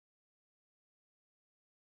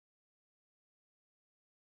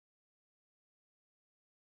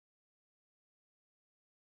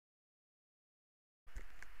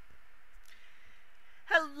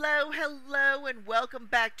Hello, and welcome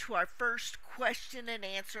back to our first question and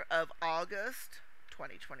answer of August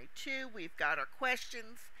 2022. We've got our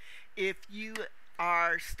questions. If you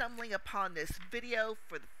are stumbling upon this video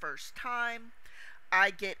for the first time,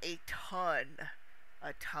 I get a ton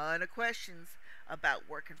of questions about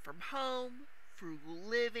working from home, frugal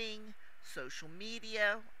living, social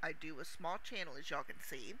media. I do a small channel, as y'all can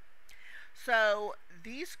see. So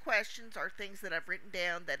these questions are things that I've written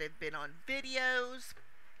down that have been on videos,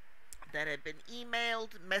 that have been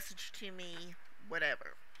emailed, messaged to me,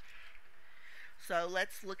 whatever. So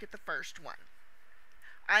let's look at the first one.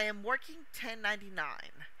 I am working 1099.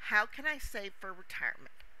 How can I save for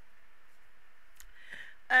retirement?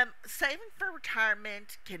 Saving for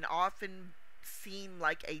retirement can often seem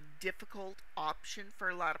like a difficult option for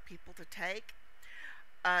a lot of people to take.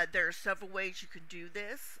 There are several ways you can do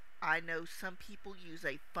this. I know some people use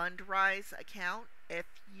a Fundrise account,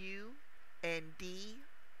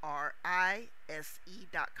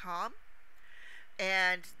 FUNDRISE.com,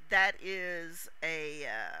 and that is a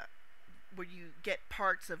where you get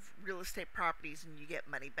parts of real estate properties and you get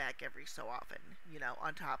money back every so often.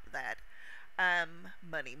 On top of that,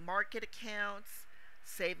 money market accounts,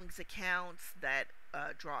 savings accounts that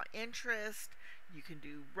draw interest. You can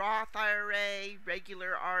do Roth IRA,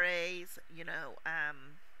 regular RAs.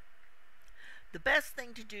 The best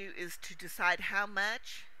thing to do is to decide how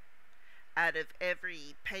much out of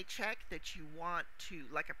every paycheck that you want to,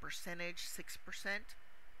 like a percentage, 6%,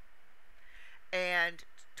 and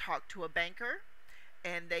talk to a banker,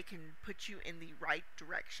 and they can put you in the right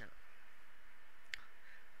direction.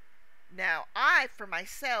 Now, for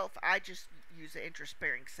myself, I just use an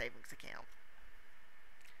interest-bearing savings account.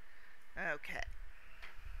 Okay.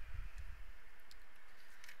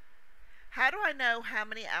 How do I know how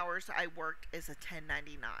many hours I worked as a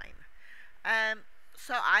 1099?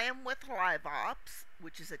 So I am with LiveOps,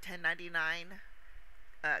 which is a 1099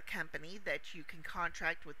 company that you can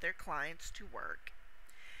contract with their clients to work.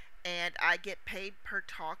 And I get paid per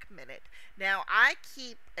talk minute. Now, I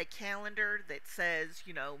keep a calendar that says,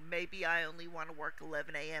 maybe I only want to work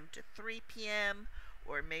 11 a.m. to 3 p.m.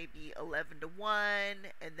 or maybe 11 to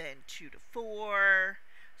 1 and then 2 to 4.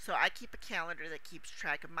 So I keep a calendar that keeps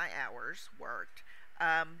track of my hours worked.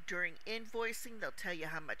 During invoicing, they'll tell you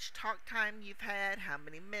how much talk time you've had, how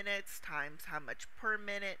many minutes, times how much per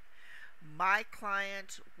minute. My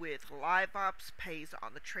client with LiveOps pays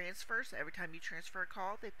on the transfers. Every time you transfer a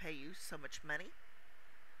call, they pay you so much money.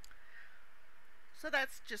 So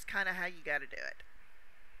that's just kind of how you got to do it.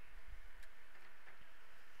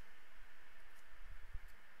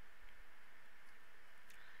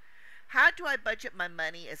 How do I budget my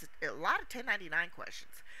money as a lot of 1099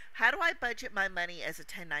 questions. How do I budget my money as a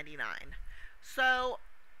 1099? So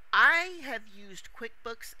I have used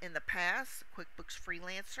QuickBooks in the past, QuickBooks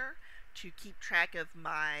Freelancer, to keep track of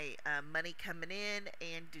my money coming in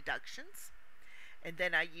and deductions. And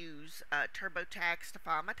then I use TurboTax to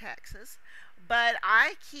file my taxes. But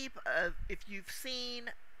I keep, if you've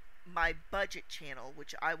seen my budget channel,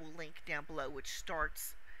 which I will link down below, which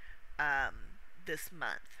starts this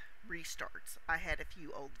month, restarts. I had a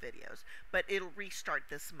few old videos, but it'll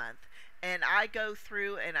restart this month. And I go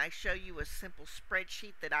through and I show you a simple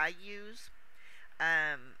spreadsheet that I use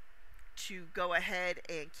to go ahead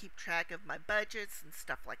and keep track of my budgets and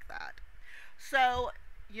stuff like that. So,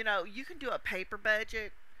 you can do a paper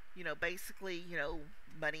budget, basically,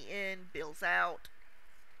 money in, bills out,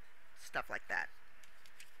 stuff like that.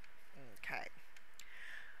 Okay.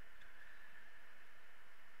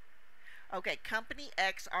 Okay, Company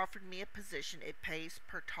X offered me a position. It pays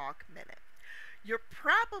per talk minute. You're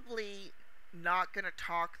probably not going to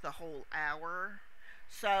talk the whole hour.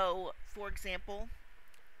 So, for example,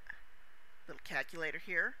 little calculator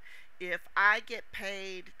here. If I get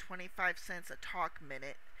paid 25 cents a talk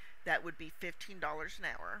minute, that would be $15 an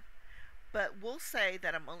hour. But we'll say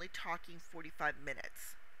that I'm only talking 45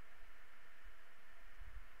 minutes.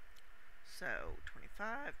 So,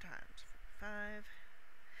 25 times 45.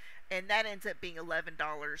 And that ends up being $11.25 a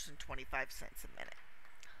minute.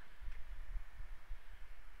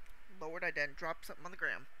 Lord, I done dropped something on the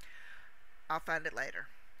ground. I'll find it later.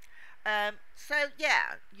 So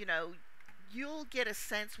yeah, you'll get a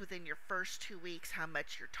sense within your first 2 weeks how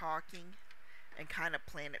much you're talking and kind of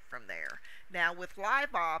plan it from there. Now with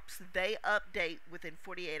LiveOps, they update within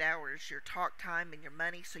 48 hours your talk time and your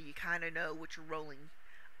money, so you kind of know what your rolling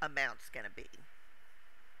amount's going to be.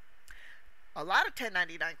 A lot of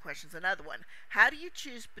 1099 questions. Another one. How do you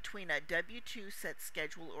choose between a W-2 set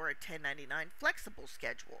schedule or a 1099 flexible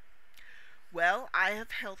schedule? Well, I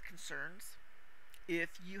have health concerns.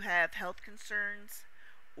 If you have health concerns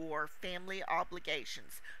or family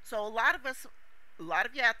obligations. So a lot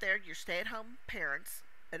of you out there, you're stay-at-home parents,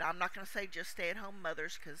 and I'm not going to say just stay-at-home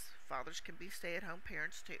mothers because fathers can be stay-at-home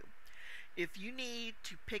parents too. If you need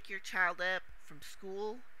to pick your child up from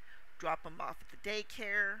school, drop them off at the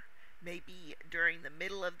daycare, maybe during the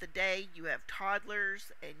middle of the day you have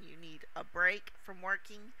toddlers and you need a break from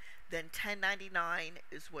working, then 1099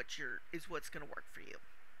 is what's going to work for you.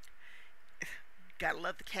 Gotta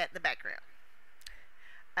love the cat in the background.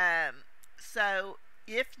 So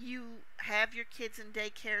if you have your kids in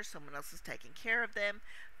daycare, someone else is taking care of them,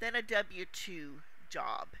 then a W-2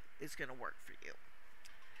 job is going to work for you.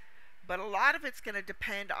 But a lot of it's going to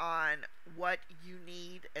depend on what you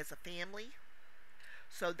need as a family.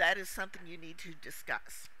 So that is something you need to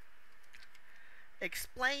discuss.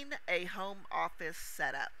 Explain a home office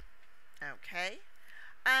setup. Okay.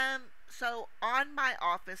 So on my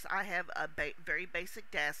office, I have a very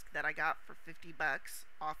basic desk that I got for $50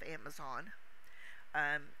 off Amazon.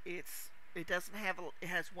 It doesn't have it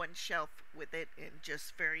has one shelf with it and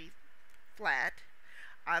just very flat.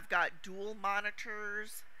 I've got dual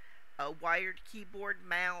monitors, a wired keyboard,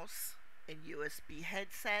 mouse, and USB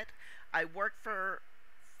headset. I work for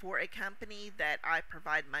a company that I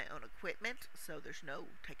provide my own equipment, so there's no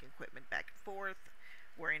taking equipment back and forth,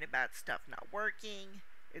 worrying about stuff not working.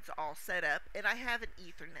 It's all set up, and I have an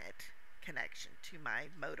Ethernet connection to my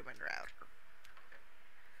modem and router.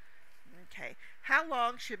 Okay, how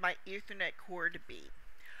long should my Ethernet cord be?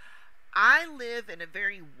 I live in a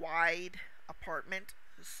very wide apartment,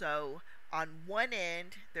 so on one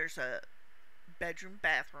end there's a bedroom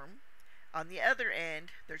bathroom, on the other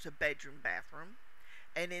end there's a bedroom bathroom,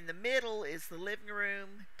 and in the middle is the living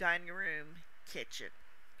room, dining room, kitchen.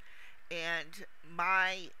 And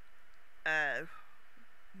my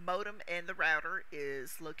modem and the router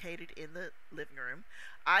is located in the living room.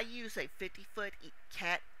 I use a 50-foot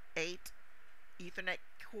Cat 8 Ethernet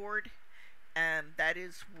cord, and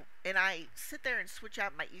I sit there and switch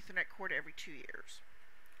out my Ethernet cord every 2 years.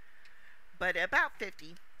 But about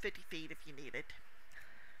 50 feet if you need it.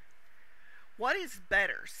 What is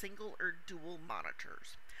better, single or dual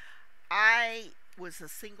monitors? I was a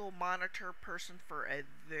single monitor person for a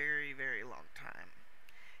very, very long time.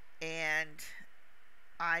 And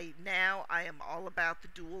I am all about the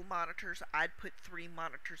dual monitors. I'd put 3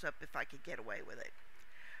 monitors up if I could get away with it.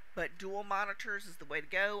 But dual monitors is the way to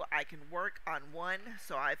go. I can work on one,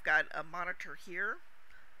 so I've got a monitor here,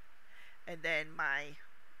 and then my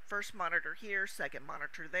first monitor here, second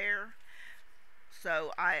monitor there.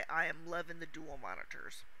 So I am loving the dual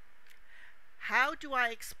monitors. How do I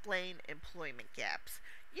explain employment gaps?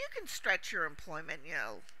 You can stretch your employment,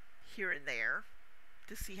 here and there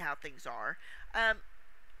to see how things are.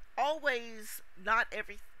 Always, not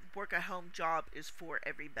every work-at-home job is for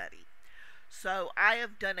everybody. So I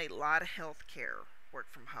have done a lot of healthcare work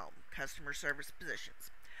from home, customer service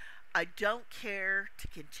positions. I don't care to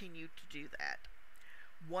continue to do that.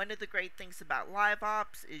 One of the great things about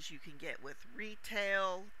LiveOps is you can get with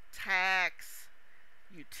retail, tax,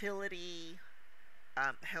 utility,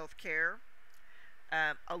 healthcare,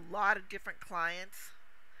 a lot of different clients.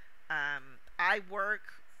 I work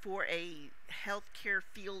for a healthcare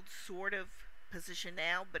field sort of position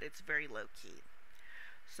now, but it's very low key.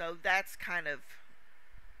 So that's kind of,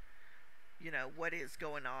 what is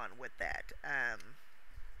going on with that.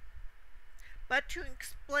 But to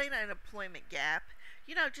explain an employment gap,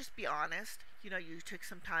 just be honest. You took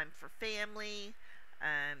some time for family.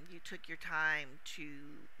 You took your time to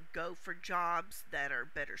go for jobs that are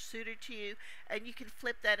better suited to you. And you can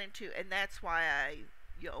flip that into, and that's why I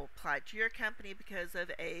applied to your company because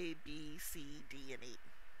of A, B, C, D, and E.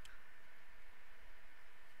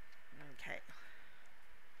 Okay.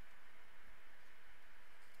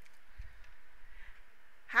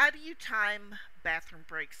 How do you time bathroom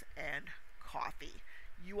breaks and coffee?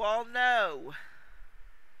 You all know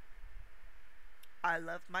I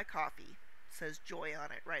love my coffee. It says joy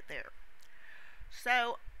on it right there.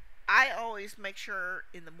 So I always make sure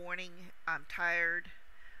in the morning I'm tired.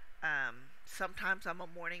 Sometimes I'm a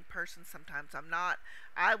morning person, sometimes I'm not.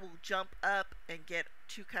 I will jump up and get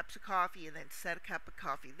 2 cups of coffee and then set a cup of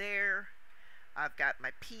coffee there. I've got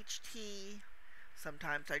my peach tea.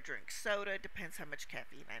 Sometimes I drink soda, depends how much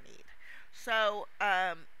caffeine I need. So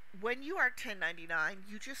when you are 1099,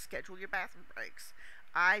 you just schedule your bathroom breaks.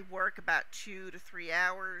 I work about 2 to 3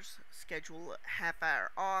 hours, schedule a half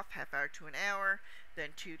hour off, half hour to an hour, then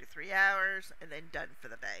 2 to 3 hours, and then done for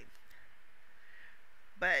the day.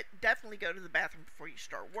 But definitely go to the bathroom before you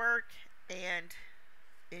start work and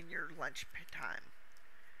in your lunch time.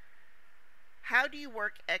 How do you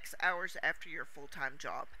work X hours after your full-time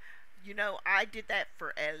job? You know, I did that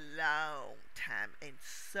for a long time and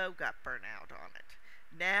so got burnt out on it.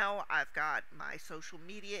 Now I've got my social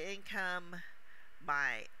media income,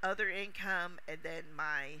 my other income, and then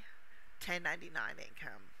my 1099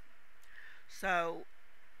 income. So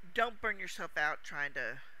don't burn yourself out trying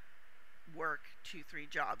to work 2, 3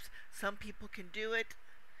 jobs. Some people can do it.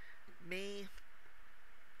 Me,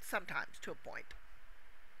 sometimes to a point.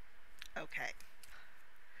 Okay.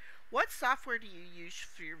 What software do you use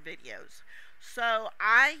for your videos? So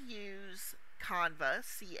I use Canva,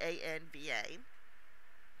 Canva,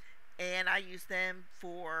 and I use them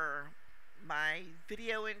for my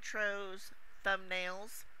video intros,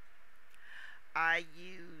 thumbnails. I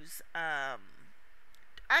use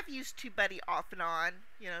I've used TubeBuddy off and on.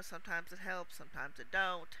 You know, sometimes it helps, sometimes it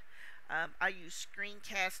don't. I use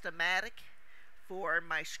Screencast-O-Matic for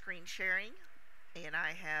my screen sharing, and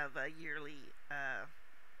I have a yearly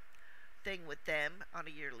thing with them on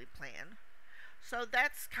a yearly plan. So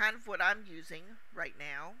that's kind of what I'm using right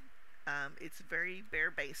now. It's very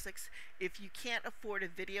bare basics. If you can't afford a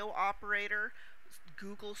video operator,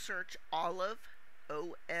 Google search Olive,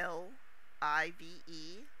 Olive.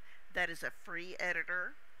 That is a free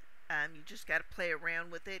editor. You just got to play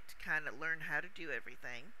around with it to kind of learn how to do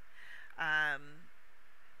everything.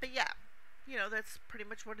 But yeah, you know, that's pretty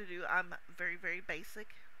much what I do. I'm very, very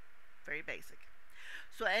basic. Very basic.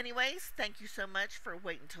 So anyways, thank you so much for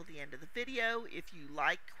waiting until the end of the video. If you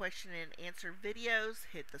like question and answer videos,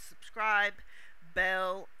 hit the subscribe,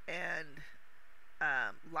 bell, and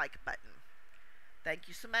like button. Thank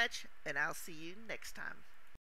you so much, and I'll see you next time.